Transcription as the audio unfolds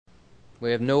We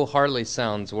have no Harley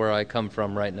sounds where I come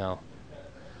from right now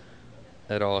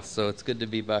at all, so it's good to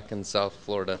be back in South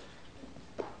Florida.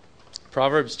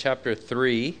 Proverbs chapter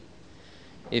 3,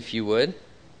 if you would.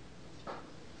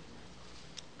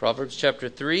 Proverbs chapter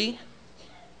 3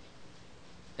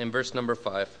 and verse number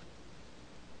 5.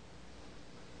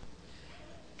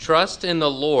 Trust in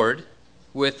the Lord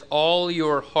with all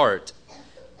your heart,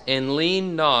 and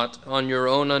lean not on your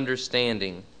own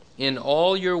understanding. In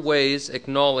all your ways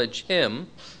acknowledge him,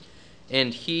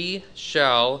 and he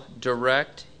shall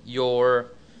direct your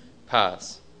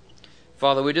paths.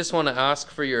 Father, we just want to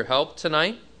ask for your help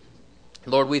tonight.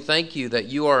 Lord, we thank you that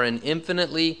you are an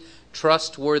infinitely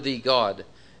trustworthy God,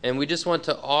 and we just want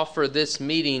to offer this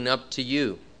meeting up to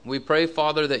you. We pray,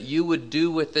 Father, that you would do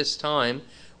with this time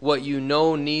what you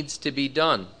know needs to be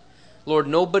done. Lord,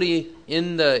 nobody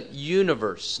in the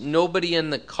universe, nobody in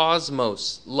the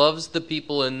cosmos loves the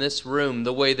people in this room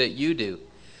the way that you do.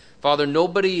 Father,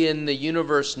 nobody in the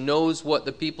universe knows what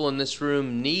the people in this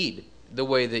room need the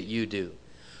way that you do.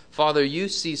 Father, you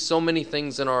see so many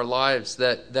things in our lives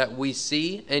that we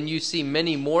see, and you see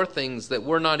many more things that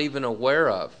we're not even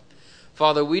aware of.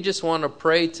 Father, we just want to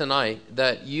pray tonight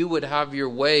that you would have your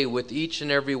way with each and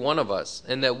every one of us,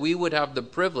 and that we would have the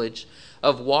privilege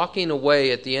of walking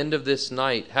away at the end of this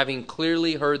night, having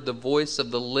clearly heard the voice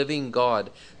of the living God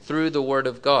through the Word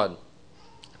of God.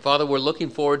 Father, we're looking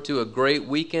forward to a great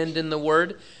weekend in the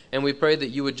Word, and we pray that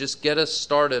you would just get us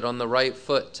started on the right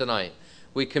foot tonight.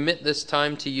 We commit this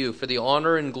time to you for the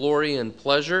honor and glory and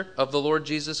pleasure of the Lord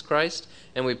Jesus Christ,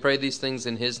 and we pray these things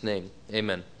in his name.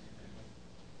 Amen.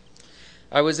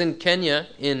 I was in Kenya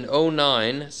in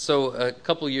 2009, so a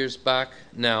couple years back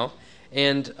now,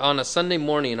 and on a Sunday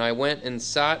morning I went and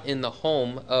sat in the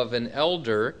home of an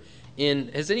elder in...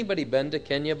 Has anybody been to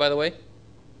Kenya, by the way?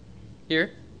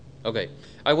 Here? Okay.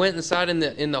 I went and sat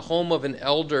in the home of an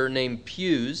elder named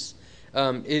Pews.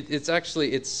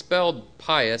 It's spelled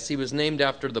pious. He was named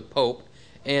after the Pope,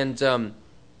 and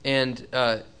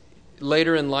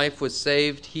later in life was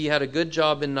saved. He had a good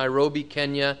job in Nairobi,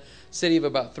 Kenya, city of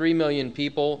about 3 million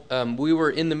people. We were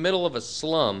in the middle of a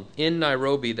slum in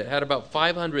Nairobi that had about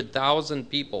 500,000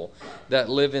 people that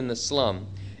live in the slum.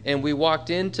 And we walked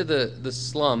into the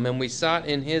slum, and we sat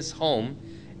in his home,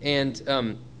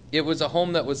 and it was a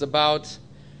home that was about...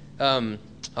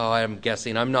 I'm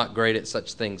guessing. I'm not great at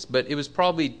such things. But it was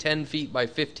probably 10 feet by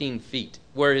 15 feet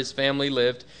where his family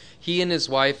lived. He and his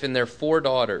wife and their 4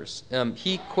 daughters.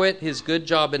 He quit his good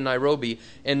job in Nairobi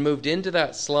and moved into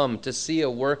that slum to see a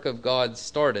work of God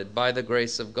started by the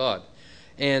grace of God.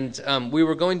 And we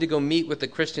were going to go meet with the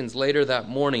Christians later that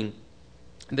morning.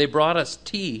 They brought us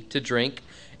tea to drink,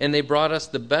 and they brought us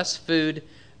the best food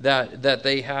that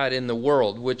they had in the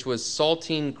world, which was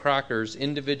saltine crackers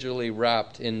individually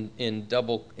wrapped in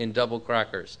double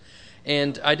crackers.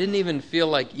 And I didn't even feel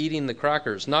like eating the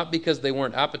crackers, not because they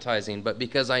weren't appetizing, but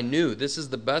because I knew this is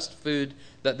the best food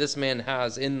that this man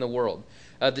has in the world.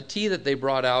 The tea that they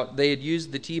brought out, they had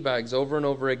used the tea bags over and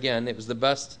over again. It was the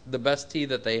best tea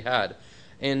that they had.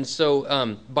 And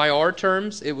so by our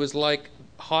terms, it was like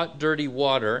hot, dirty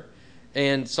water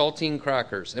and saltine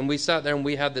crackers. And we sat there and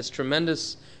we had this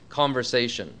tremendous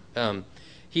conversation.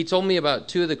 He told me about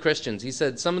 2 of the Christians. He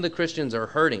said, some of the Christians are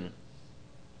hurting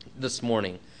this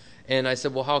morning. And I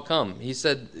said, well, how come? He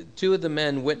said 2 of the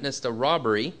men witnessed a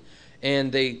robbery,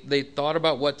 and they thought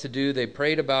about what to do. They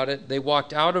prayed about it. They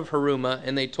walked out of Huruma,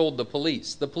 and they told the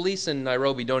police. The police in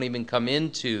Nairobi don't even come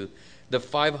into the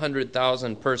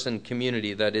 500,000 person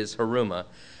community that is Huruma.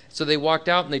 So they walked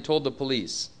out and they told the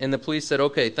police. And the police said,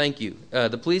 okay, thank you.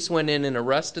 The police went in and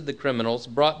arrested the criminals,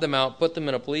 brought them out, put them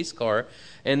in a police car,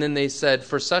 and then they said,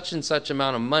 for such and such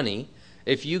amount of money,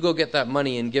 if you go get that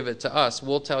money and give it to us,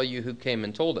 we'll tell you who came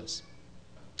and told us.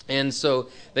 And so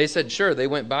they said, sure. They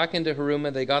went back into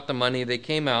Huruma, they got the money, they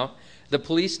came out. The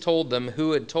police told them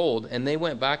who had told, and they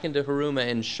went back into Huruma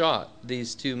and shot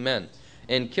these 2 men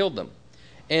and killed them.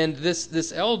 And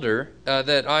this elder,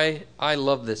 that I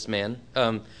love this man,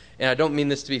 and I don't mean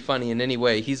this to be funny in any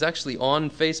way. He's actually on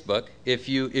Facebook. If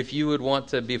you would want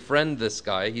to befriend this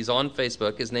guy, he's on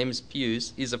Facebook. His name is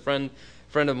Pews. He's a friend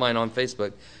of mine on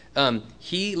Facebook.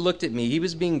 He looked at me. He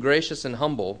was being gracious and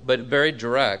humble, but very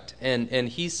direct. And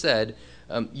he said,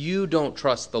 you don't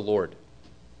trust the Lord.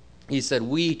 He said,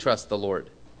 we trust the Lord.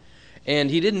 And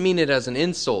he didn't mean it as an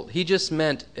insult. He just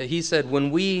meant, he said,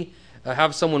 when we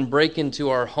have someone break into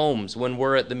our homes when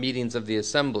we're at the meetings of the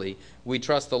assembly, we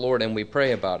trust the Lord and we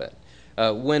pray about it.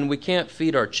 When we can't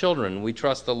feed our children, we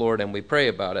trust the Lord and we pray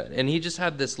about it. And he just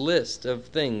had this list of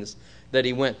things that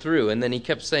he went through, and then he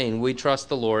kept saying, we trust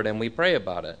the Lord and we pray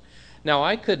about it. Now,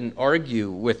 I couldn't argue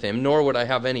with him, nor would I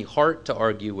have any heart to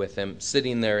argue with him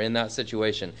sitting there in that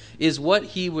situation. Is what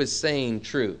he was saying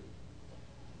true?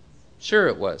 Sure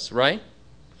it was, right?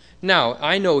 Now,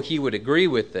 I know he would agree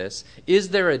with this. Is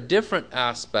there a different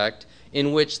aspect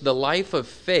in which the life of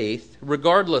faith,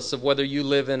 regardless of whether you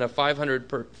live in a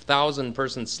 500,000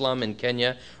 person slum in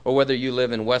Kenya or whether you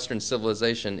live in Western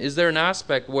civilization, is there an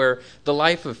aspect where the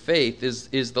life of faith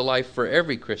is the life for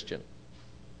every Christian?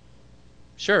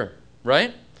 Sure,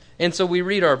 right? And so we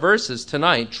read our verses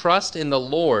tonight, trust in the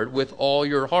Lord with all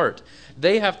your heart.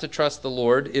 They have to trust the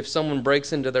Lord if someone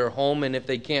breaks into their home and if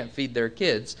they can't feed their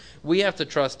kids. We have to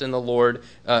trust in the Lord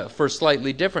for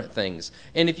slightly different things.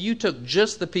 And if you took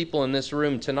just the people in this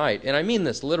room tonight, and I mean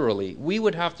this literally, we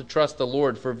would have to trust the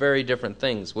Lord for very different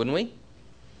things, wouldn't we?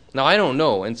 Now, I don't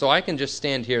know, and so I can just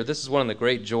stand here. This is one of the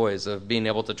great joys of being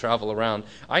able to travel around.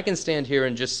 I can stand here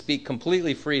and just speak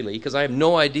completely freely because I have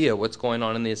no idea what's going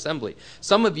on in the assembly.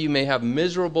 Some of you may have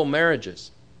miserable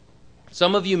marriages.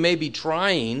 Some of you may be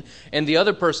trying, and the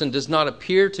other person does not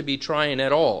appear to be trying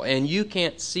at all, and you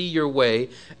can't see your way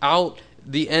out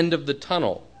the end of the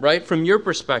tunnel, right? From your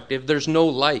perspective, there's no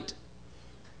light,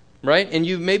 right?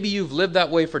 And maybe you've lived that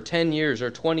way for 10 years or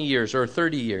 20 years or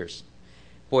 30 years.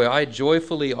 Boy, I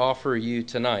joyfully offer you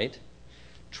tonight,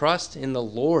 trust in the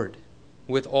Lord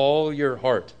with all your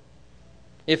heart.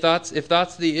 If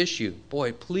that's the issue,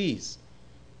 boy, please.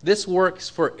 This works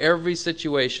for every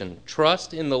situation.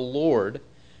 Trust in the Lord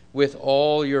with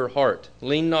all your heart.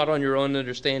 Lean not on your own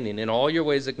understanding. In all your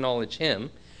ways acknowledge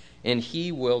Him, and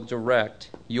He will direct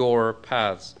your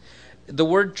paths. The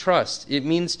word trust, it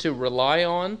means to rely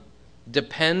on,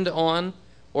 depend on,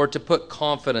 or to put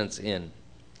confidence in.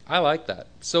 I like that.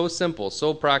 So simple,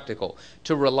 so practical.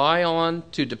 To rely on,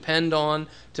 to depend on,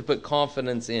 to put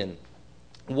confidence in.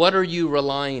 What are you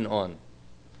relying on?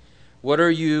 What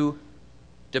are you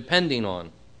depending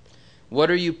on? What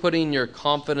are you putting your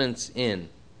confidence in?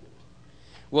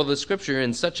 Well, the Scripture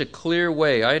in such a clear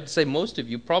way, I'd say most of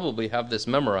you probably have this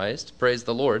memorized, praise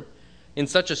the Lord. In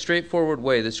such a straightforward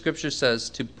way, the Scripture says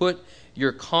to put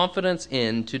your confidence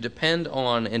in, to depend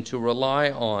on, and to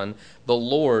rely on the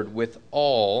Lord with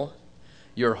all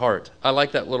your heart. I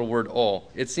like that little word all.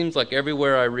 It seems like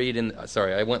everywhere I read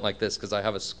I went like this because I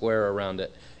have a square around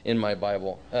it in my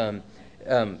Bible.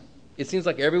 It seems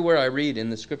like everywhere I read in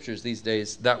the Scriptures these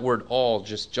days, that word all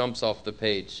just jumps off the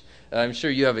page. I'm sure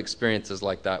you have experiences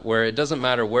like that, where it doesn't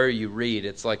matter where you read.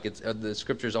 It's like the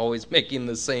Scripture's always making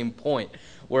the same point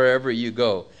wherever you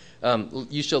go.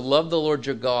 You shall love the Lord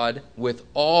your God with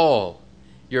all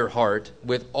your heart,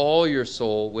 with all your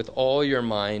soul, with all your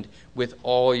mind, with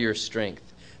all your strength.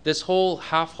 This whole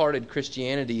half-hearted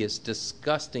Christianity is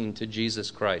disgusting to Jesus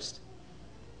Christ.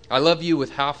 I love you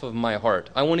with half of my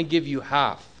heart. I want to give you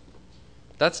half.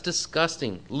 That's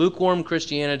disgusting. Lukewarm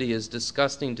Christianity is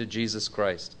disgusting to Jesus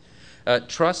Christ.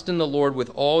 Trust in the Lord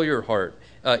with all your heart.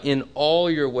 In all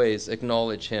your ways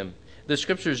acknowledge Him. The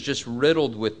Scripture is just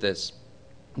riddled with this.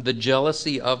 The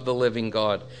jealousy of the living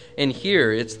God. And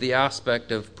here it's the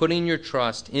aspect of putting your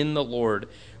trust in the Lord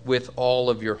with all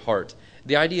of your heart.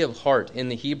 The idea of heart in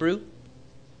the Hebrew,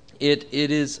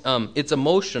 it's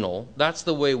emotional. That's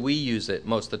the way we use it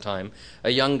most of the time. A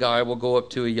young guy will go up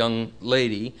to a young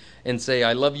lady and say,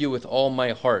 I love you with all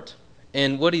my heart.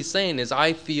 And what he's saying is,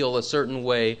 I feel a certain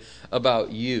way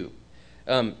about you.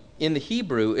 In the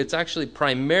Hebrew, it's actually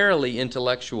primarily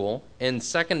intellectual and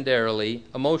secondarily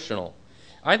emotional.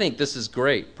 I think this is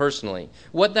great, personally.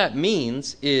 What that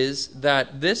means is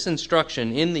that this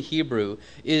instruction in the Hebrew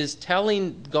is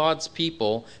telling God's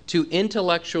people to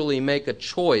intellectually make a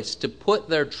choice to put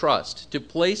their trust, to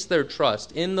place their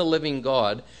trust in the living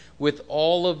God with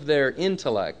all of their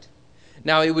intellect.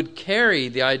 Now, it would carry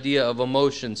the idea of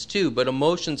emotions too, but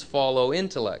emotions follow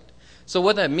intellect. So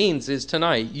what that means is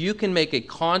tonight, you can make a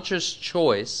conscious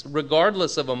choice,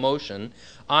 regardless of emotion.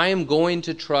 I am going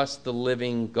to trust the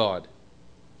living God.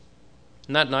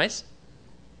 Isn't that nice?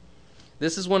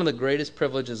 This is one of the greatest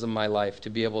privileges of my life, to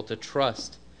be able to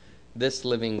trust this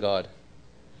living God.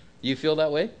 You feel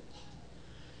that way?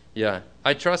 Yeah,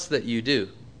 I trust that you do.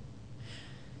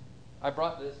 I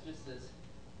brought this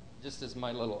just as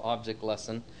my little object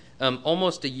lesson.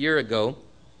 Almost a year ago,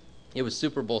 it was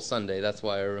Super Bowl Sunday, that's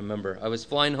why I remember. I was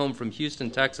flying home from Houston,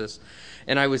 Texas,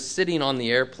 and I was sitting on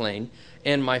the airplane,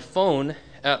 and my phone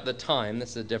at the time,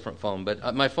 this is a different phone,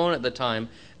 but my phone at the time,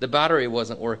 the battery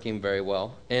wasn't working very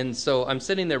well. And so I'm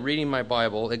sitting there reading my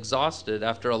Bible, exhausted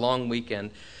after a long weekend,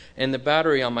 and the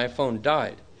battery on my phone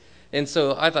died. And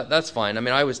so I thought, that's fine. I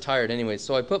mean, I was tired anyway,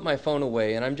 so I put my phone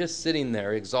away, and I'm just sitting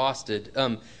there exhausted.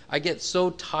 I get so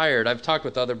tired. I've talked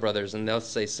with other brothers, and they'll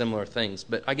say similar things,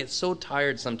 but I get so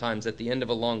tired sometimes at the end of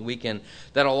a long weekend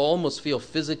that I'll almost feel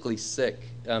physically sick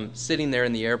sitting there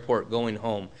in the airport going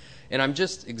home. And I'm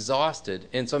just exhausted.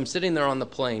 And so I'm sitting there on the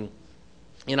plane,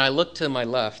 and I look to my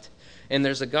left, and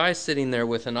there's a guy sitting there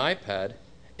with an iPad,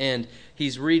 and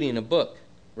he's reading a book.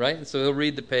 Right? And so he'll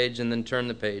read the page and then turn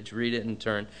the page, read it and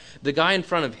turn. The guy in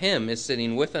front of him is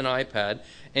sitting with an iPad,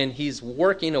 and he's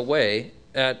working away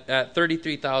at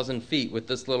 33,000 feet with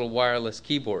this little wireless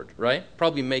keyboard, right?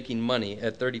 Probably making money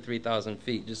at 33,000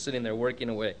 feet, just sitting there working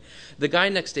away. The guy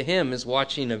next to him is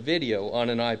watching a video on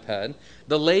an iPad.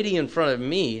 The lady in front of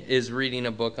me is reading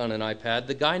a book on an iPad.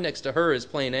 The guy next to her is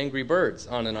playing Angry Birds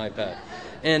on an iPad.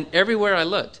 And everywhere I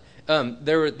looked,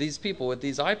 there were these people with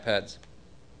these iPads.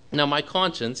 Now, my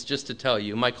conscience, just to tell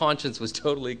you, my conscience was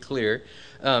totally clear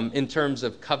in terms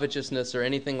of covetousness or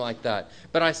anything like that.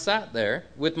 But I sat there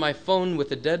with my phone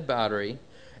with a dead battery,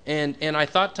 and I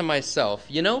thought to myself,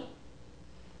 you know,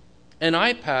 an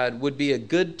iPad would be a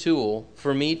good tool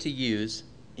for me to use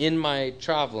in my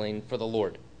traveling for the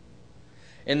Lord.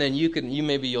 And then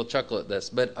maybe you'll chuckle at this,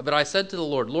 but I said to the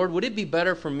Lord, would it be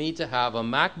better for me to have a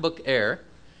MacBook Air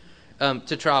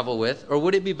to travel with, or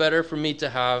would it be better for me to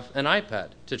have an iPad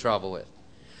to travel with?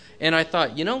 And I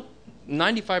thought,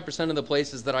 95% of the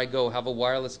places that I go have a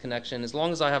wireless connection. As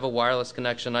long as I have a wireless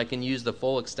connection, I can use the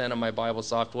full extent of my Bible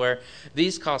software.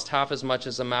 These cost half as much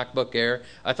as a MacBook Air.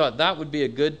 I thought that would be a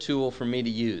good tool for me to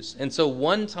use. And so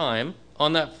one time,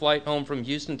 on that flight home from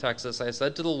Houston, Texas, I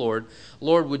said to the Lord,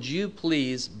 would you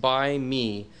please buy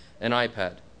me an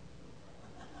iPad?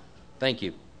 Thank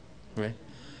you. Right?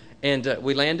 And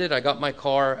we landed. I got my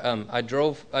car. I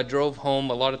drove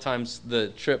home. A lot of times the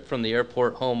trip from the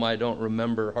airport home I don't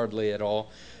remember hardly at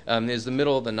all. It was the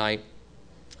middle of the night.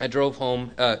 I drove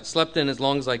home, slept in as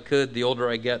long as I could. The older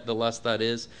I get, the less that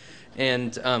is.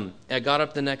 And I got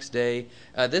up the next day.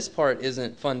 This part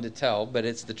isn't fun to tell, but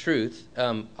it's the truth.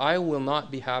 I will not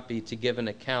be happy to give an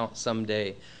account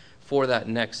someday for that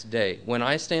next day. When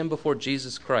I stand before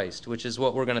Jesus Christ, which is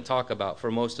what we're going to talk about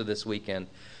for most of this weekend,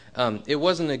 it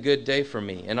wasn't a good day for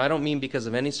me. And I don't mean because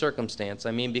of any circumstance.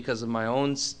 I mean because of my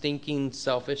own stinking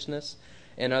selfishness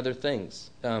and other things.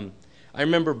 I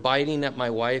remember biting at my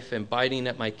wife and biting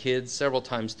at my kids several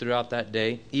times throughout that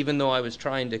day, even though I was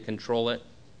trying to control it.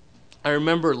 I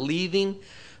remember leaving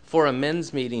for a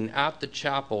men's meeting at the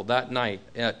chapel that night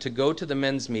to go to the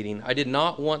men's meeting. I did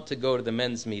not want to go to the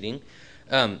men's meeting.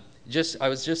 I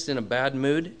was just in a bad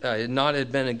mood. It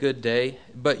had been a good day,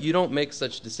 but you don't make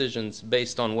such decisions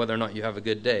based on whether or not you have a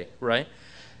good day, right?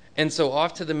 And so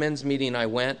off to the men's meeting I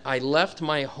went. I left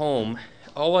my home.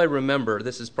 All I remember,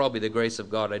 this is probably the grace of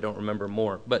God, I don't remember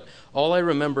more, but all I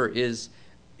remember is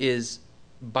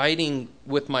biting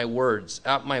with my words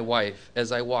at my wife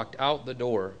as I walked out the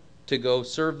door to go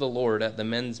serve the Lord at the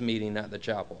men's meeting at the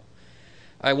chapel.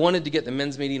 I wanted to get the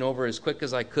men's meeting over as quick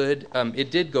as I could. It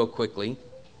did go quickly.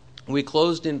 We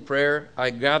closed in prayer.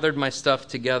 I gathered my stuff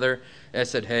together. I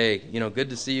said, hey, good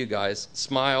to see you guys.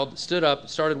 Smiled, stood up,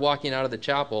 started walking out of the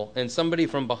chapel, and somebody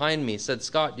from behind me said,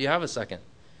 Scott, do you have a second?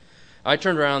 I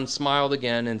turned around, smiled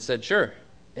again, and said, sure.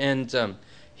 And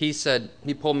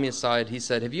he pulled me aside. He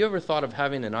said, have you ever thought of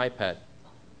having an iPad?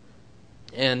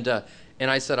 And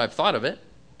I said, I've thought of it.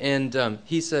 And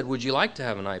he said, would you like to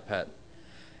have an iPad?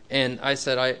 And I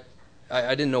said,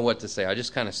 I didn't know what to say. I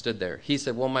just kind of stood there. He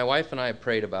said, well, my wife and I have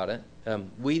prayed about it.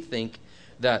 We think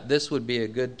that this would be a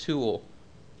good tool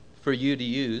for you to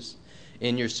use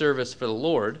in your service for the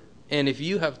Lord. And if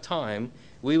you have time,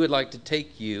 we would like to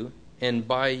take you and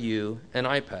buy you an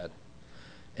iPad.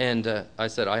 And I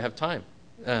said, I have time.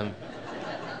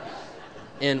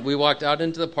 And we walked out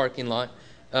into the parking lot.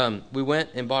 We went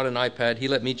and bought an iPad. He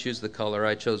let me choose the color.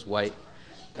 I chose white.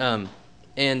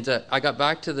 And I got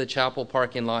back to the chapel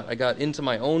parking lot. I got into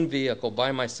my own vehicle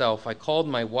by myself. I called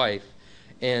my wife,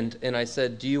 and I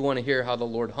said, do you want to hear how the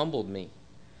Lord humbled me?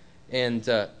 And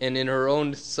in her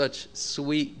own such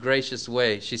sweet, gracious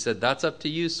way, she said, that's up to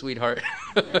you, sweetheart.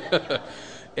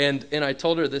 and I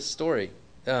told her this story.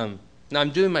 Now,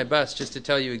 I'm doing my best just to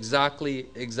tell you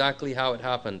exactly how it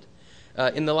happened.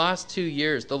 In the last 2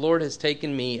 years, the Lord has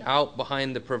taken me out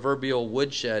behind the proverbial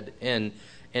woodshed and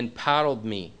paddled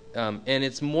me. And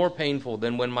it's more painful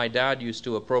than when my dad used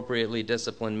to appropriately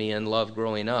discipline me in love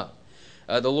growing up.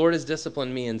 The Lord has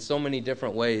disciplined me in so many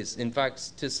different ways. In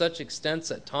fact, to such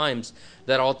extents at times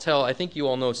that I think you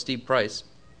all know Steve Price.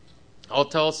 I'll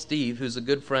tell Steve, who's a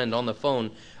good friend, on the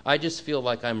phone, I just feel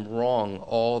like I'm wrong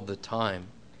all the time.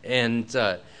 And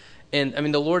And I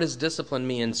mean, the Lord has disciplined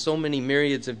me in so many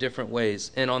myriads of different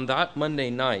ways. And on that Monday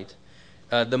night,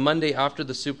 the Monday after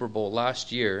the Super Bowl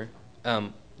last year,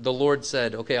 the Lord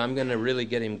said, okay, I'm going to really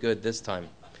get him good this time.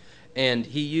 And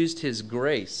he used his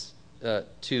grace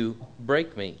to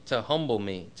break me, to humble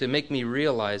me, to make me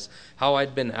realize how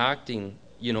I'd been acting,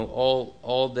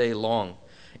 all day long.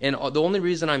 And the only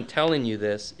reason I'm telling you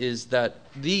this is that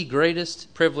the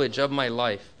greatest privilege of my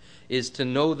life is to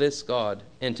know this God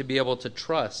and to be able to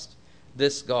trust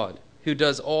this God who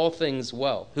does all things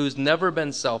well, who's never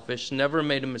been selfish, never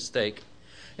made a mistake.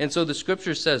 And so the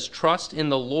scripture says, trust in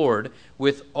the Lord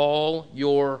with all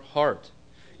your heart.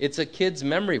 It's a kid's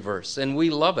memory verse, and we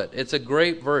love it. It's a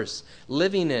great verse.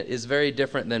 Living it is very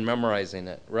different than memorizing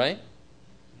it, right?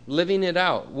 Living it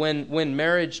out. When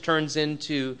marriage turns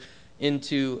into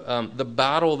the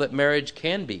battle that marriage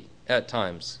can be at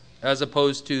times, as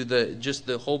opposed to just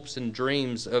the hopes and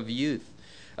dreams of youth.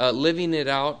 Living it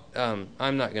out,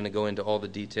 I'm not going to go into all the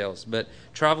details, but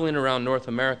traveling around North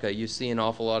America, you see an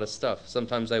awful lot of stuff.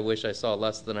 Sometimes I wish I saw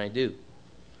less than I do.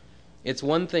 It's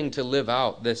one thing to live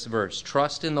out this verse,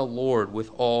 trust in the Lord with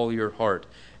all your heart.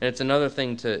 And it's another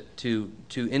thing to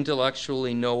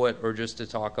intellectually know it or just to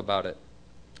talk about it.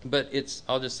 But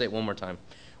I'll just say it one more time.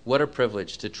 What a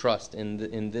privilege to trust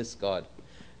in this God,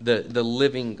 the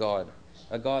living God,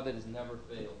 a God that has never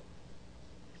failed.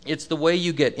 It's the way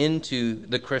you get into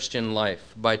the Christian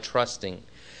life, by trusting.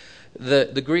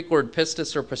 The Greek word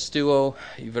pistis or pistuo,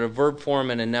 you've got a verb form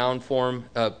and a noun form.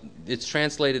 It's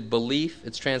translated belief,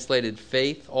 it's translated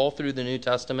faith, all through the New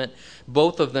Testament.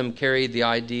 Both of them carry the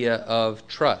idea of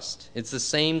trust. It's the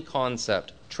same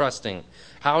concept, trusting.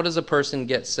 How does a person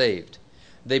get saved?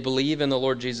 They believe in the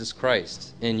Lord Jesus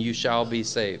Christ, and you shall be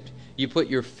saved. You put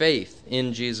your faith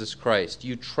in Jesus Christ.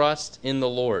 You trust in the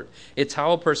Lord. It's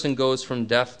how a person goes from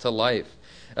death to life.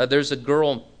 There's a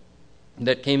girl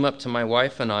that came up to my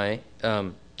wife and I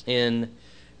in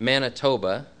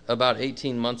Manitoba about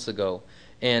 18 months ago,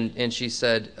 and she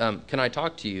said, can I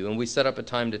talk to you? And we set up a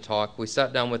time to talk. We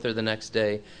sat down with her the next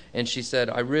day, and she said,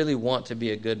 I really want to be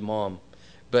a good mom,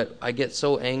 but I get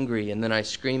so angry, and then I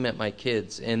scream at my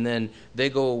kids, and then they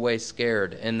go away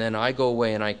scared, and then I go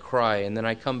away and I cry, and then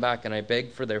I come back and I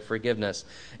beg for their forgiveness,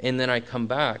 and then I come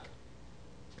back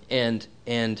and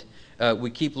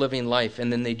we keep living life, and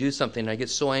then they do something, and I get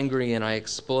so angry and I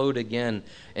explode again.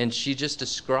 And she just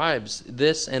describes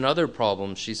this and other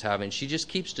problems she's having. She just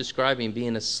keeps describing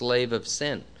being a slave of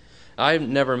sin. I've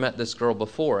never met this girl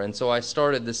before, and so I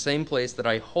started the same place that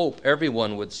I hope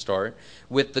everyone would start,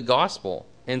 with the gospel.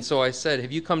 And so I said,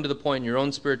 have you come to the point in your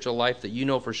own spiritual life that you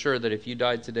know for sure that if you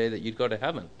died today that you'd go to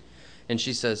heaven? And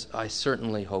she says, I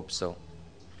certainly hope so.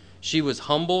 She was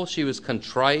humble, she was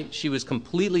contrite, she was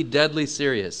completely deadly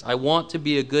serious. I want to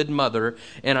be a good mother,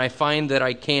 and I find that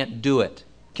I can't do it.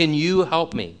 Can you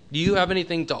help me? Do you have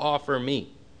anything to offer me?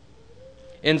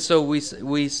 And so we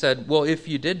said, well, if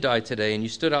you did die today and you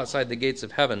stood outside the gates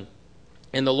of heaven,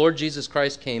 and the Lord Jesus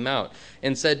Christ came out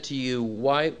and said to you,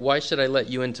 why should I let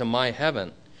you into my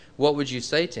heaven? What would you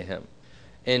say to him?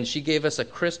 And she gave us a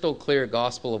crystal clear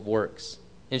gospel of works.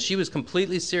 And she was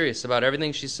completely serious about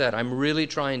everything she said. I'm really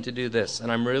trying to do this, and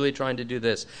I'm really trying to do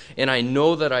this. And I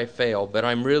know that I fail, but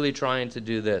I'm really trying to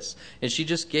do this. And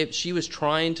she was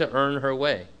trying to earn her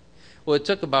way. Well, it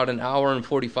took about an hour and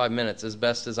 45 minutes, as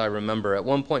best as I remember. At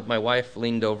one point, my wife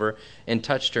leaned over and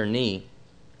touched her knee.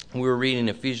 We were reading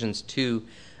Ephesians 2,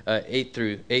 8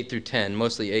 through 10,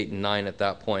 mostly 8 and 9 at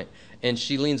that point. And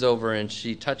she leans over and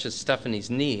she touches Stephanie's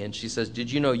knee, and she says,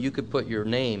 did you know you could put your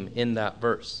name in that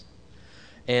verse?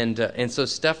 And so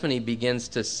Stephanie begins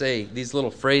to say these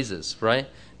little phrases, right?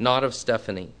 Not of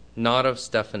Stephanie,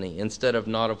 instead of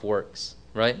not of works,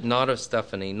 right? Not of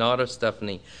Stephanie, not of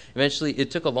Stephanie. Eventually,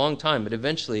 it took a long time, but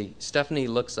eventually Stephanie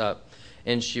looks up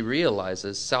and she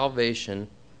realizes salvation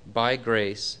by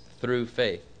grace through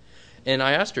faith. And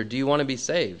I asked her, do you want to be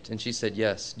saved? And she said,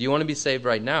 yes. Do you want to be saved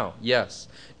right now? Yes.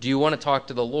 Do you want to talk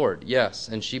to the Lord? Yes.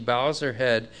 And she bows her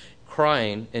head,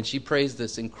 crying, and she prays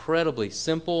this incredibly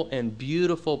simple and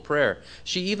beautiful prayer.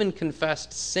 She even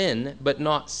confessed sin, but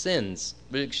not sins.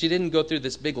 She didn't go through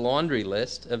this big laundry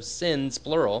list of sins,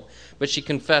 plural, but she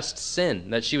confessed sin,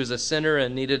 that she was a sinner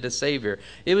and needed a Savior.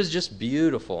 It was just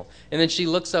beautiful. And then she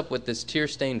looks up with this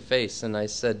tear-stained face, and I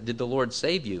said, did the Lord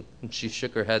save you? And she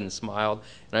shook her head and smiled,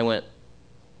 and I went,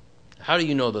 how do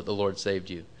you know that the Lord saved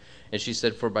you? And she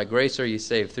said, for by grace are you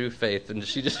saved through faith. And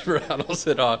she just rattles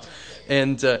it off.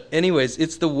 And anyways,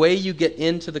 it's the way you get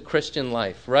into the Christian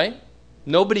life, right?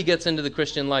 Nobody gets into the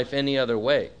Christian life any other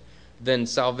way than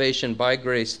salvation by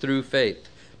grace through faith.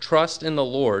 Trust in the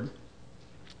Lord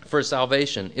for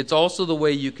salvation. It's also the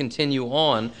way you continue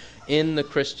on in the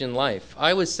Christian life.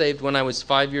 I was saved when I was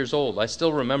 5 years old. I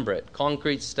still remember it.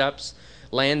 Concrete steps,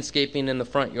 landscaping in the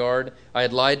front yard. I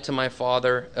had lied to my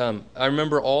father. I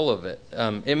remember all of it. I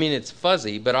mean, it's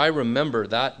fuzzy, but I remember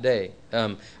that day.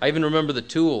 I even remember the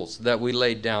tools that we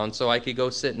laid down so I could go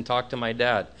sit and talk to my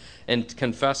dad and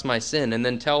confess my sin and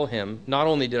then tell him, not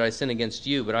only did I sin against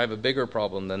you, but I have a bigger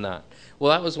problem than that.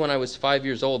 Well, that was when I was 5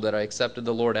 years old that I accepted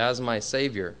the Lord as my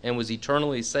Savior and was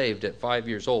eternally saved at 5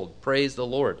 years old. Praise the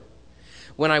Lord.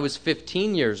 When I was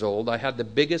 15 years old, I had the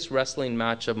biggest wrestling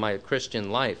match of my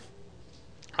Christian life.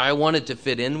 I wanted to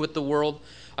fit in with the world.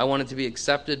 I wanted to be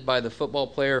accepted by the football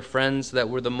player friends that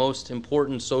were the most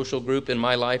important social group in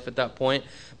my life at that point.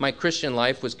 My Christian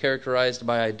life was characterized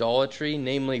by idolatry,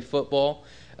 namely football.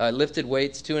 Lifted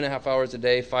weights 2.5 hours a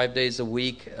day, 5 days a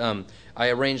week. I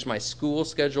arranged my school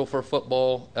schedule for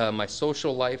football. My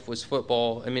social life was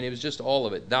football. I mean, it was just all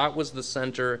of it. That was the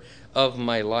center of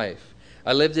my life.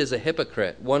 I lived as a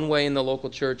hypocrite, one way in the local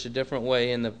church, a different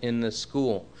way in the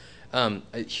school.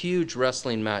 A huge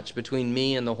wrestling match between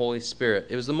me and the Holy Spirit.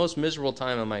 It was the most miserable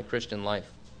time of my Christian life.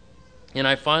 And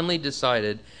I finally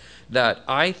decided that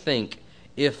I think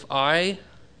if I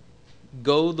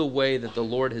go the way that the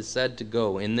Lord has said to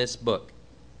go in this book,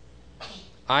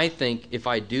 I think if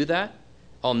I do that,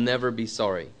 I'll never be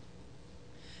sorry.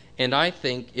 And I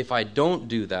think if I don't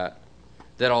do that,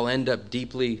 that I'll end up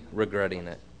deeply regretting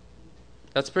it.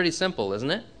 That's pretty simple,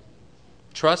 isn't it?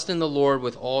 Trust in the Lord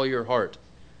with all your heart.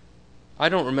 I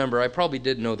don't remember. I probably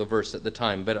did know the verse at the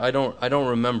time, but I don't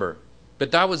remember.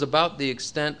 But that was about the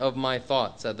extent of my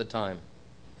thoughts at the time.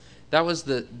 That was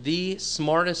the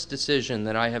smartest decision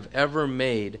that I have ever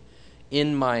made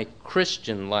in my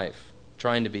Christian life,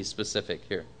 trying to be specific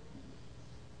here.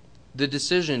 The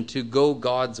decision to go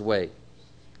God's way,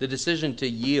 the decision to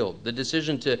yield, the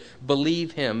decision to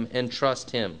believe Him and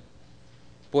trust Him.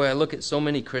 Boy, I look at so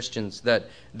many Christians that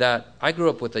I grew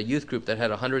up with a youth group that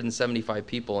had 175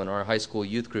 people in our high school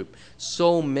youth group.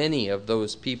 So many of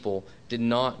those people did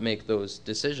not make those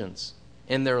decisions.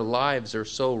 And their lives are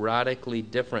so radically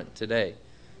different today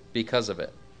because of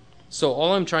it. So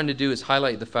all I'm trying to do is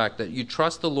highlight the fact that you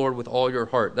trust the Lord with all your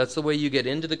heart. That's the way you get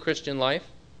into the Christian life.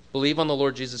 Believe on the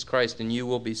Lord Jesus Christ and you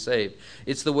will be saved.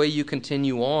 It's the way you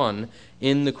continue on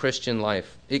in the Christian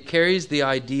life. It carries the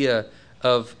idea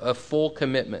of a full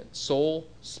commitment, soul,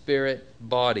 spirit,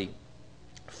 body,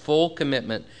 full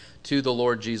commitment to the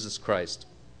Lord Jesus Christ.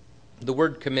 The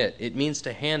word commit, it means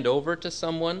to hand over to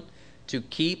someone, to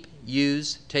keep,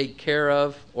 use, take care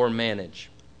of, or manage.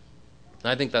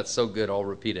 I think that's so good, I'll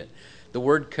repeat it. The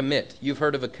word commit, you've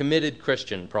heard of a committed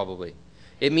Christian probably.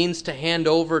 It means to hand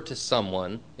over to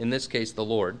someone, in this case the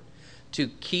Lord, to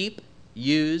keep,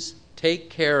 use, take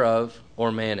care of,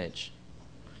 or manage.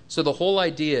 So the whole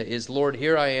idea is, Lord,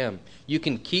 here I am. You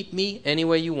can keep me any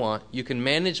way you want. You can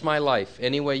manage my life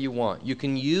any way you want. You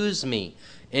can use me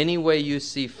any way you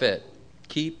see fit.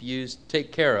 Keep, use,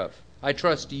 take care of. I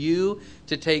trust you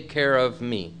to take care of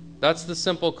me. That's the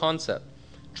simple concept.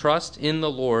 Trust in the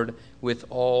Lord with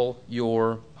all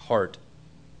your heart.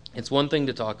 It's one thing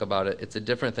to talk about it. It's a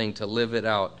different thing to live it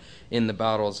out in the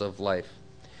battles of life.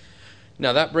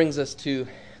 Now that brings us to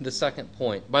the second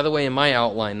point. By the way, in my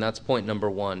outline, that's point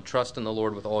number 1. Trust in the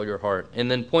Lord with all your heart.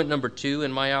 And then point number 2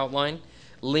 in my outline,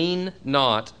 lean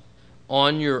not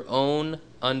on your own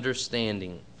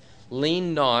understanding.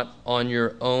 Lean not on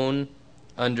your own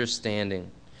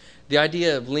understanding. The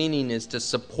idea of leaning is to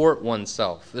support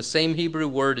oneself. The same Hebrew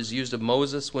word is used of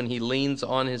Moses when he leans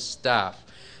on his staff.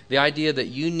 The idea that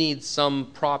you need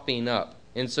some propping up.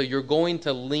 And so you're going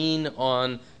to lean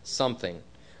on something.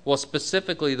 Well,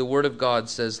 specifically, the Word of God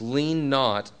says, lean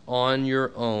not on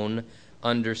your own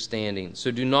understanding. So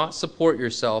do not support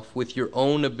yourself with your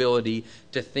own ability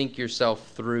to think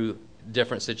yourself through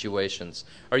different situations.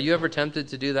 Are you ever tempted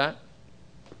to do that?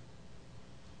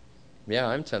 Yeah,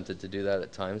 I'm tempted to do that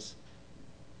at times.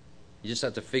 You just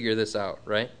have to figure this out,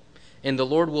 right? And the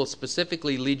Lord will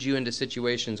specifically lead you into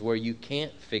situations where you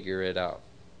can't figure it out.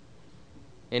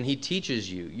 And He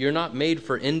teaches you. You're not made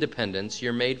for independence.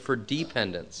 You're made for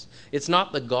dependence. It's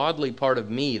not the godly part of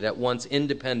me that wants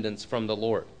independence from the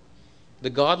Lord. The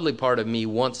godly part of me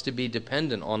wants to be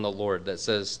dependent on the Lord, that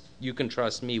says, you can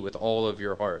trust me with all of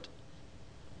your heart.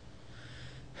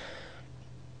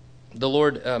 The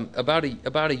Lord, about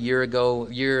a year ago,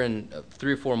 year and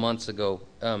 3 or 4 months ago,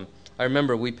 I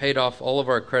remember we paid off all of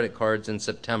our credit cards in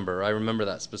September. I remember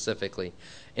that specifically.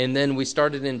 And then we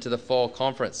started into the fall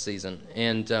conference season.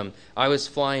 And I was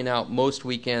flying out most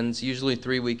weekends, usually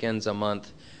 3 weekends a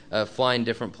month, flying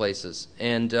different places.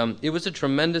 And it was a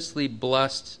tremendously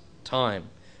blessed time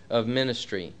of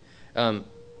ministry.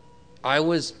 I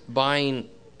was buying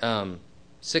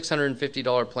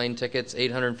 $650 plane tickets,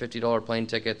 $850 plane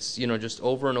tickets, just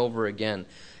over and over again.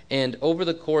 And over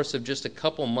the course of just a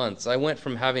couple months, I went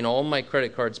from having all my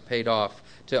credit cards paid off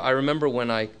to, I remember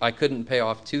when I couldn't pay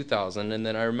off $2,000, and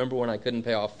then I remember when I couldn't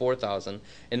pay off $4,000,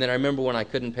 and then I remember when I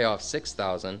couldn't pay off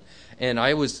 $6,000. And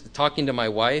I was talking to my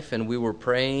wife, and we were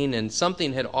praying, and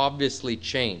something had obviously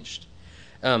changed.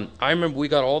 I remember we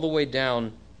got all the way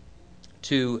down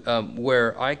to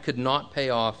where I could not pay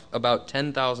off about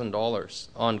 $10,000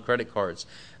 on credit cards.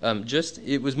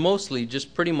 It was mostly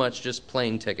just pretty much just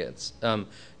plane tickets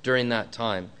during that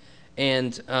time.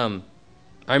 And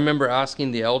I remember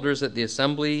asking the elders at the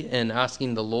assembly and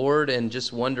asking the Lord and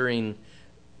just wondering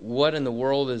what in the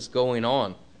world is going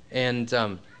on. And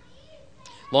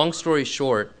long story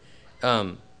short,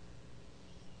 the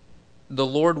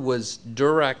Lord was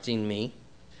directing me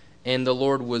and the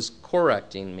Lord was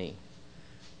correcting me.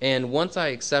 And once I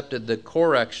accepted the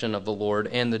correction of the Lord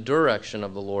and the direction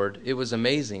of the Lord, it was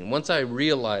amazing. Once I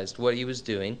realized what he was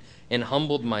doing and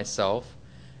humbled myself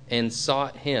and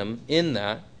sought him in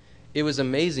that, it was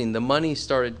amazing. The money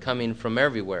started coming from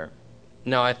everywhere.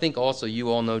 Now, I think also you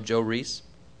all know Joe Reese.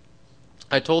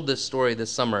 I told this story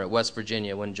this summer at West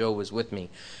Virginia when Joe was with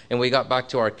me. And we got back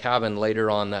to our cabin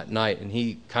later on that night, and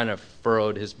he kind of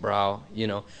furrowed his brow,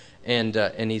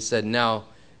 and he said, now,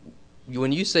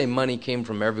 when you say money came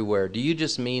from everywhere, do you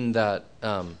just mean that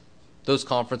those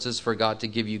conferences forgot to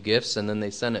give you gifts and then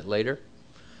they sent it later?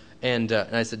 And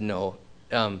I said, no.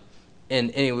 And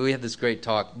anyway, we had this great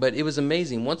talk. But it was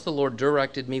amazing. Once the Lord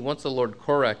directed me, once the Lord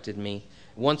corrected me,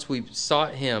 once we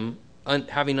sought him,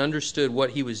 having understood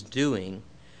what he was doing,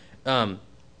 then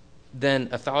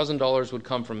 $1,000 would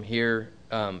come from here,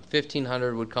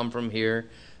 $1,500 would come from here.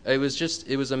 It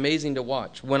was amazing to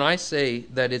watch. When I say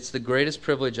that it's the greatest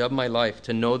privilege of my life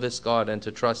to know this God and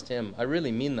to trust him, I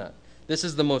really mean that. This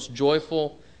is the most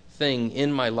joyful thing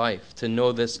in my life, to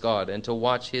know this God and to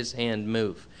watch his hand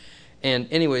move. And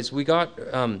anyways, we got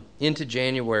into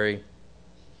January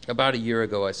about a year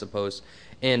ago, I suppose,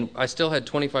 and I still had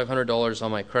 $2,500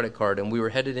 on my credit card, and we were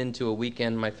headed into a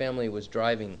weekend. My family was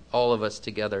driving, all of us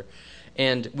together.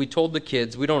 And we told the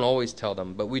kids, we don't always tell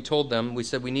them, but we told them, we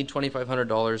said we need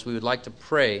 $2,500. We would like to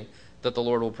pray that the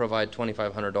Lord will provide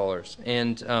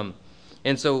 $2,500.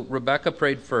 And so Rebecca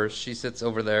prayed first. She sits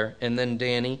over there. And then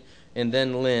Danny, and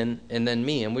then Lynn, and then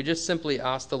me. And we just simply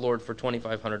asked the Lord for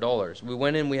 $2,500. We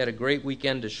went in. We had a great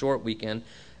weekend, a short weekend,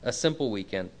 a simple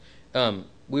weekend.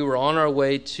 We were on our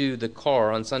way to the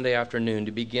car on Sunday afternoon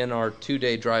to begin our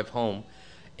 2-day drive home.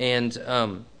 And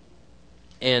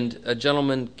a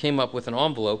gentleman came up with an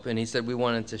envelope, and he said, we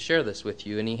wanted to share this with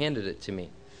you, and he handed it to me.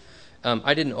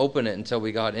 I didn't open it until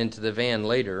we got into the van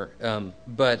later,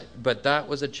 but that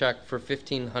was a check for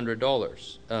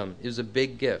 $1,500. It was a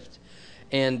big gift.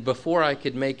 And before I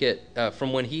could make it,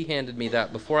 from when he handed me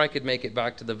that, before I could make it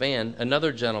back to the van,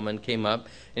 another gentleman came up,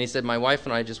 and he said, my wife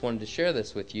and I just wanted to share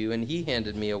this with you, and he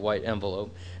handed me a white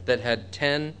envelope that had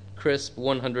 10 crisp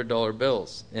 $100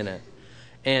 bills in it.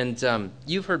 And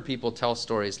you've heard people tell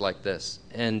stories like this,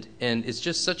 and it's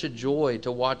just such a joy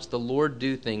to watch the Lord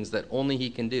do things that only he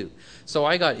can do. So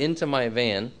I got into my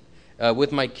van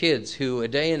with my kids, who a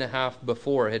day and a half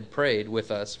before had prayed with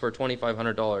us for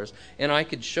 $2,500, and I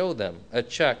could show them a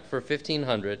check for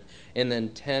 $1,500 and then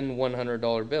 10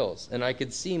 $100 bills. And I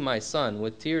could see my son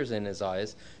with tears in his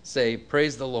eyes say,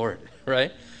 praise the Lord,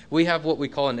 right? We have what we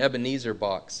call an Ebenezer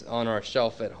box on our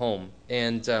shelf at home,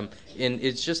 and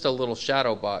it's just a little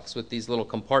shadow box with these little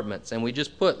compartments, and we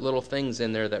just put little things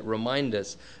in there that remind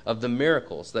us of the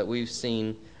miracles that we've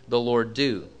seen the Lord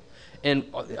do. And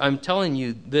I'm telling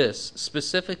you this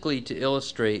specifically to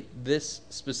illustrate this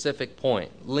specific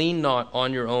point. Lean not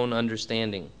on your own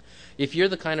understanding. If you're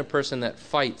the kind of person that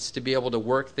fights to be able to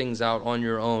work things out on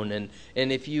your own, and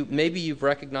if maybe you've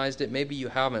recognized it, maybe you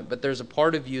haven't, but there's a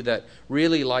part of you that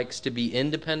really likes to be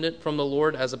independent from the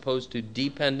Lord as opposed to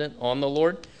dependent on the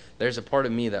Lord, there's a part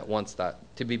of me that wants that,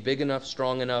 to be big enough,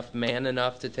 strong enough, man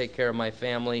enough to take care of my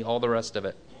family, all the rest of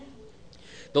it.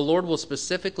 The Lord will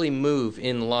specifically move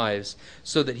in lives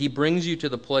so that he brings you to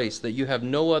the place that you have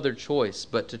no other choice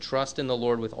but to trust in the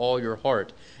Lord with all your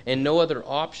heart, and no other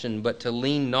option but to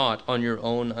lean not on your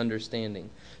own understanding.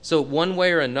 So one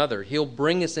way or another, he'll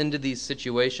bring us into these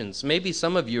situations. Maybe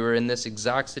some of you are in this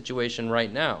exact situation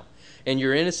right now, and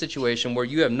you're in a situation where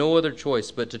you have no other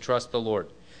choice but to trust the Lord.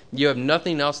 You have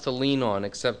nothing else to lean on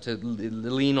except to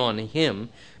lean on him,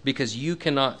 because you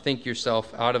cannot think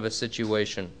yourself out of a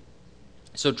situation.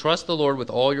 So trust the Lord with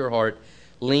all your heart.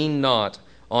 Lean not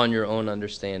on your own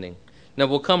understanding. Now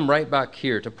we'll come right back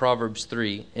here to Proverbs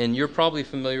 3, and you're probably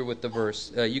familiar with the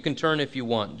verse. You can turn if you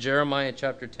want. Jeremiah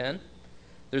chapter 10.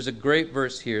 There's a great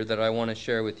verse here that I want to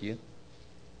share with you.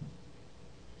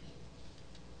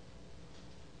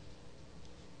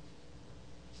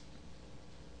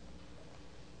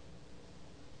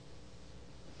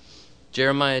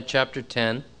 Jeremiah chapter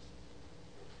 10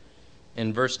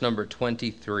 and verse number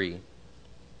 23.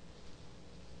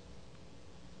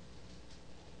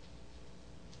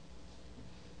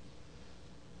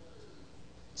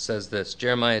 Says this,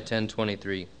 Jeremiah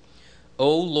 10:23.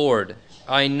 O Lord,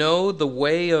 I know the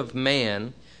way of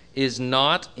man is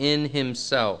not in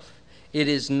himself. It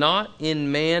is not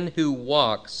in man who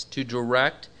walks to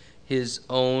direct his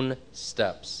own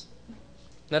steps.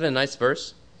 Isn't that a nice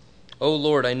verse? O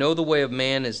Lord, I know the way of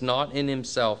man is not in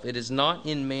himself. It is not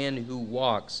in man who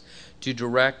walks to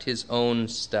direct his own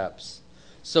steps.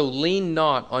 So lean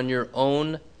not on your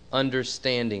own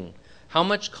understanding. How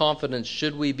much confidence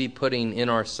should we be putting in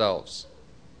ourselves?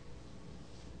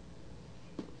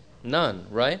 None,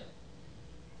 right?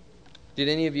 Did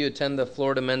any of you attend the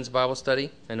Florida Men's Bible Study?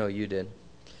 I know you did.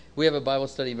 We have a Bible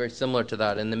study very similar to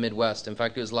that in the Midwest. In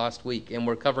fact, it was last week, and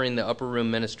we're covering the upper room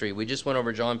ministry. We just went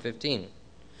over John 15.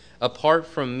 Apart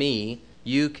from me,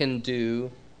 you can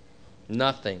do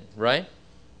nothing, right?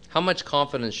 How much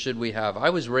confidence should we have?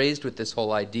 I was raised with this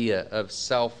whole idea of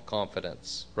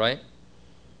self-confidence, right?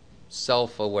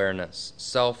 Self-awareness,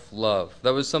 self-love.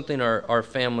 That was something our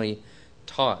family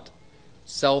taught.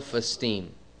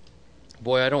 Self-esteem.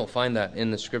 Boy, I don't find that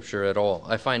in the Scripture at all.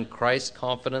 I find Christ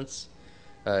confidence,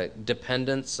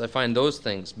 dependence. I find those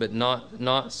things, but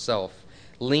not self.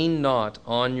 Lean not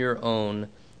on your own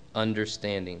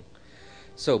understanding.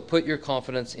 So put your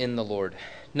confidence in the Lord.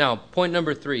 Now, point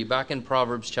number 3, back in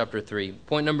Proverbs chapter 3.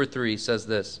 Point number 3 says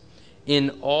this,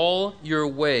 in all your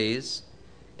ways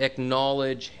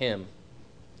acknowledge him.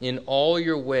 In all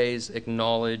your ways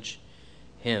acknowledge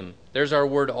him. There's our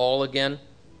word all again.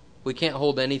 We can't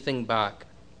hold anything back.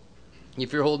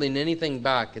 If you're holding anything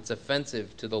back, it's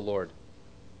offensive to the Lord.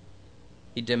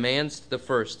 He demands the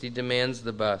first. He demands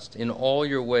the best. In all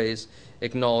your ways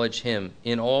acknowledge him.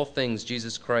 In all things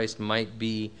Jesus Christ might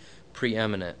be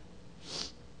preeminent.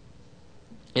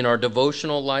 In our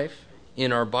devotional life,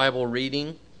 in our Bible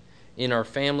reading, in our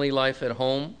family life at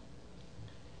home,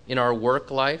 in our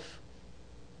work life,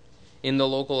 in the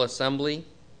local assembly,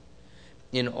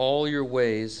 in all your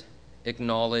ways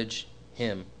acknowledge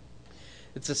him.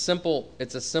 It's a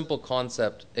simple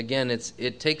concept. Again,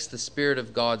 it takes the Spirit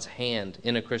of God's hand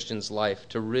in a Christian's life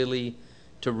to really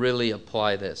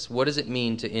apply this. What does it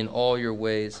mean to in all your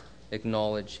ways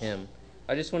acknowledge him?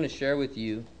 I just want to share with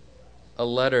you a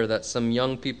letter that some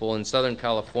young people in Southern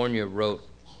California wrote.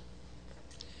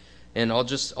 And I'll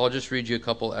just read you a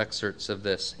couple excerpts of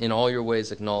this. In all your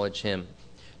ways acknowledge him.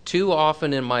 Too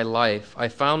often in my life I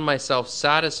found myself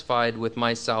satisfied with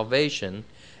my salvation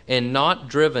and not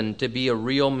driven to be a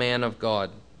real man of God.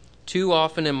 Too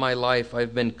often in my life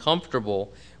I've been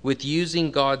comfortable with using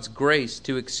God's grace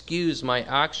to excuse my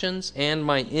actions and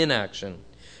my inaction.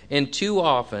 And too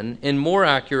often, and more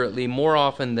accurately, more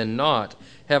often than not,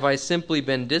 have I simply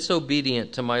been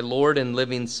disobedient to my Lord and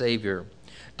living Savior.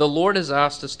 The Lord has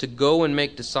asked us to go and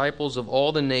make disciples of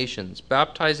all the nations,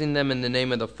 baptizing them in the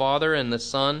name of the Father and the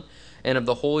Son and of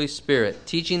the Holy Spirit,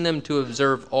 teaching them to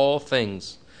observe all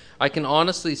things. I can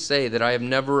honestly say that I have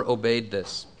never obeyed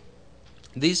this.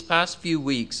 These past few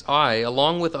weeks, I,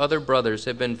 along with other brothers,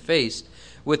 have been faced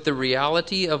with the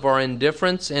reality of our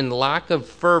indifference and lack of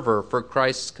fervor for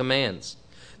Christ's commands.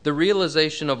 The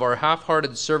realization of our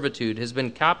half-hearted servitude has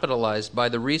been capitalized by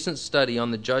the recent study on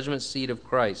the judgment seat of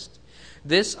Christ.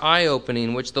 This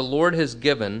eye-opening which the Lord has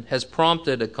given has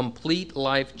prompted a complete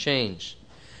life change.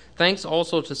 Thanks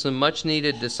also to some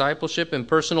much-needed discipleship and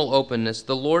personal openness,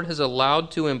 the Lord has allowed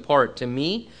to impart to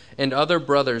me and other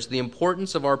brothers the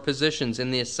importance of our positions in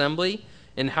the assembly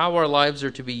and how our lives are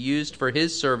to be used for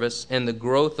his service and the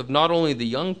growth of not only the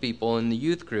young people in the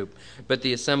youth group, but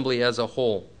the assembly as a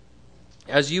whole.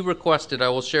 As you requested, I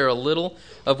will share a little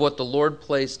of what the Lord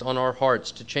placed on our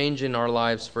hearts to change in our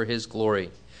lives for his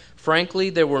glory. Frankly,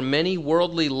 there were many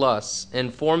worldly lusts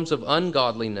and forms of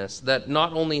ungodliness that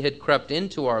not only had crept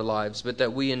into our lives, but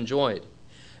that we enjoyed.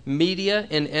 Media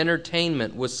and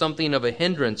entertainment was something of a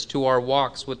hindrance to our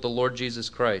walks with the Lord Jesus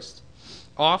Christ.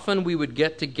 Often we would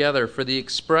get together for the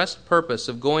expressed purpose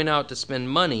of going out to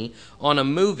spend money on a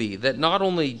movie that not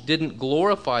only didn't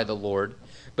glorify the Lord,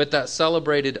 but that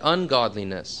celebrated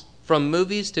ungodliness. From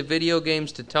movies to video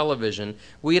games to television,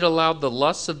 we had allowed the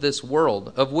lusts of this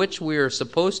world, of which we are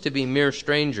supposed to be mere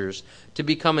strangers, to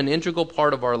become an integral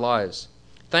part of our lives.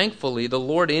 Thankfully, the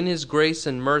Lord in his grace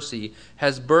and mercy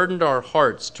has burdened our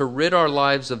hearts to rid our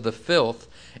lives of the filth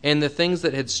and the things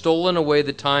that had stolen away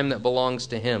the time that belongs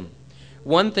to him.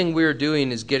 One thing we are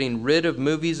doing is getting rid of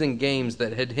movies and games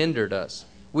that had hindered us.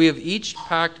 We have each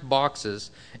packed boxes,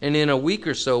 and in a week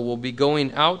or so we'll be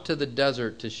going out to the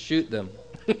desert to shoot them.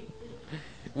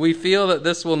 We feel that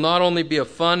this will not only be a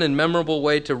fun and memorable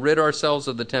way to rid ourselves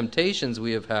of the temptations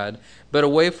we have had, but a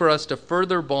way for us to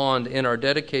further bond in our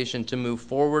dedication to move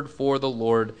forward for the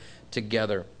Lord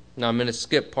together. Now I'm going to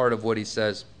skip part of what he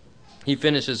says. He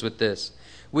finishes with this.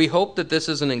 We hope that this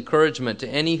is an encouragement to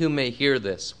any who may hear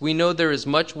this. We know there is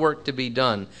much work to be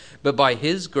done, but by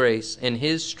His grace and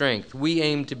His strength, we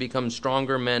aim to become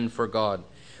stronger men for God.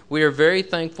 We are very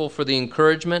thankful for the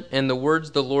encouragement and the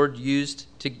words the Lord used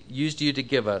you to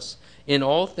give us. In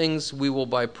all things we will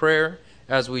by prayer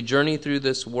as we journey through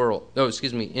this world.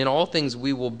 In all things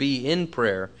we will be in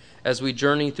prayer as we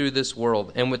journey through this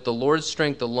world, and with the Lord's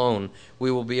strength alone,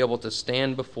 we will be able to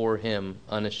stand before Him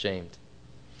unashamed.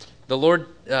 The Lord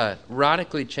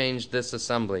radically changed this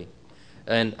assembly,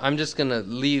 and I'm just going to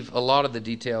leave a lot of the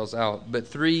details out, but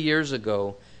 3 years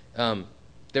ago,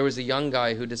 there was a young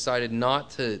guy who decided not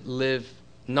to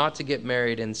get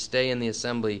married and stay in the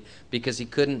assembly because he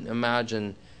couldn't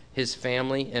imagine his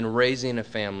family and raising a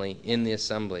family in the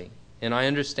assembly. And I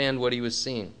understand what he was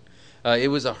seeing. It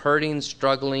was a hurting,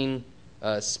 struggling,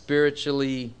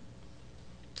 spiritually,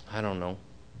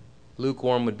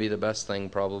 lukewarm would be the best thing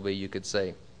probably you could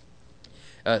say.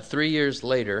 3 years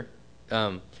later,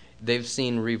 they've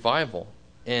seen revival,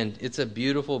 and it's a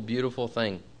beautiful, beautiful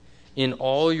thing. In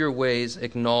all your ways,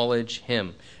 acknowledge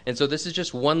Him. And so this is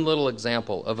just one little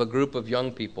example of a group of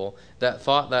young people that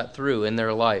thought that through in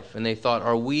their life. And they thought,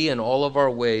 are we in all of our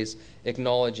ways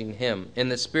acknowledging Him? And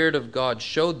the Spirit of God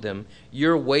showed them,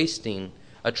 you're wasting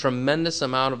a tremendous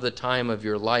amount of the time of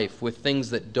your life with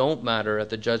things that don't matter at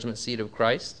the judgment seat of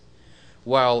Christ,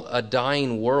 while a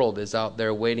dying world is out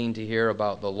there waiting to hear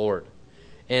about the Lord.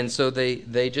 And so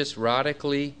they just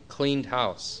radically cleaned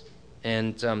house.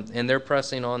 And they're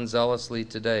pressing on zealously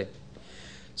today.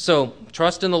 So,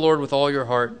 trust in the Lord with all your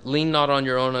heart. Lean not on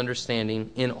your own understanding.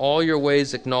 In all your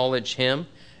ways acknowledge Him.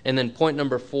 And then point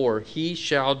number 4, He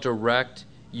shall direct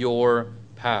your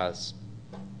paths.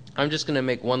 I'm just going to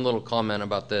make one little comment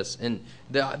about this. And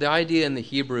the idea in the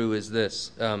Hebrew is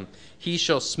this. He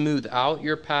shall smooth out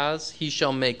your paths. He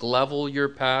shall make level your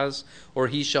paths. Or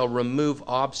He shall remove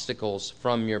obstacles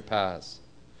from your paths.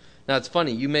 Now, it's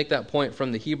funny, you make that point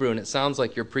from the Hebrew, and it sounds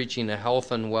like you're preaching a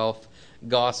health and wealth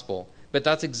gospel. But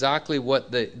that's exactly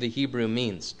what the Hebrew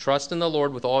means. Trust in the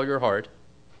Lord with all your heart.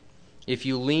 If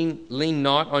you lean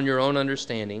not on your own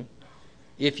understanding,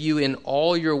 if you in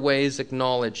all your ways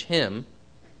acknowledge Him,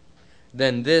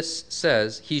 then this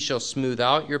says, He shall smooth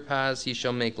out your paths, He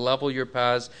shall make level your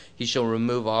paths, He shall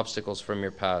remove obstacles from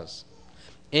your paths.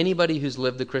 Anybody who's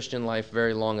lived the Christian life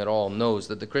very long at all knows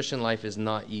that the Christian life is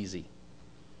not easy.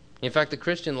 In fact, the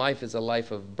Christian life is a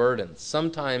life of burdens.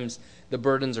 Sometimes the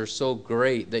burdens are so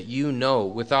great that you know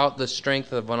without the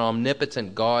strength of an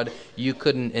omnipotent God, you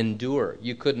couldn't endure.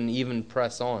 You couldn't even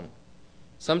press on.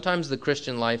 Sometimes the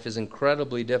Christian life is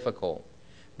incredibly difficult.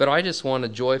 But I just want to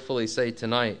joyfully say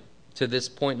tonight, to this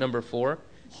point number 4,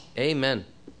 amen.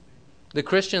 The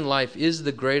Christian life is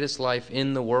the greatest life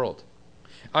in the world.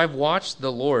 I've watched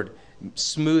the Lord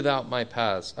smooth out my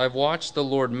paths. I've watched the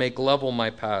Lord make level my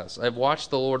paths. I've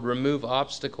watched the Lord remove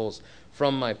obstacles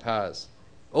from my paths.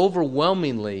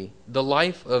 Overwhelmingly, the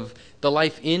life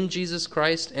in Jesus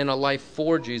Christ and a life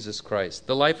for Jesus Christ.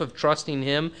 The life of trusting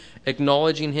Him,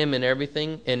 acknowledging Him in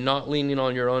everything, and not leaning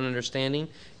on your own understanding.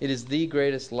 It is the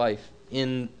greatest life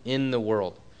in the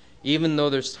world. Even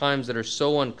though there's times that are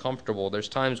so uncomfortable, there's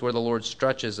times where the Lord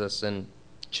stretches us and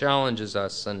challenges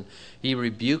us and He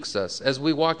rebukes us. As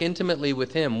we walk intimately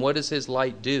with Him, what does His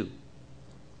light do?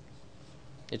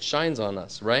 It shines on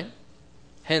us, right?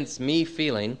 Hence me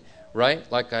feeling, right,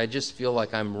 like I just feel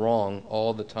like I'm wrong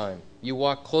all the time. You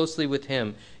walk closely with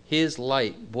Him, His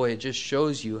light, boy, it just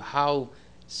shows you how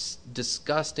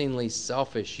disgustingly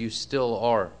selfish you still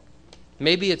are.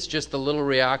 Maybe it's just the little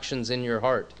reactions in your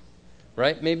heart,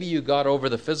 right? Maybe you got over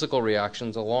the physical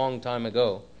reactions a long time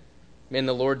ago. And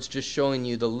the Lord's just showing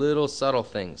you the little subtle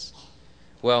things.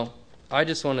 Well, I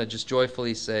just want to just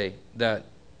joyfully say that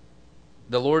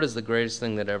the Lord is the greatest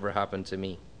thing that ever happened to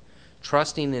me.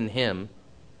 Trusting in Him,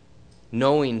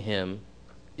 knowing Him,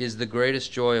 is the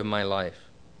greatest joy of my life.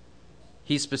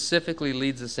 He specifically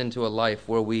leads us into a life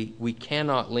where we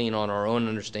cannot lean on our own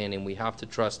understanding. We have to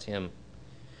trust Him.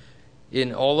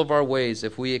 In all of our ways,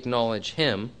 if we acknowledge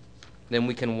Him, then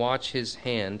we can watch His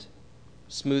hand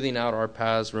smoothing out our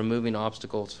paths, removing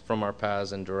obstacles from our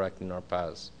paths, and directing our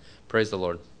paths. Praise the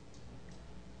Lord.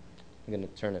 I'm going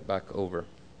to turn it back over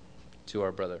to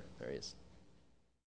our brother. There he is.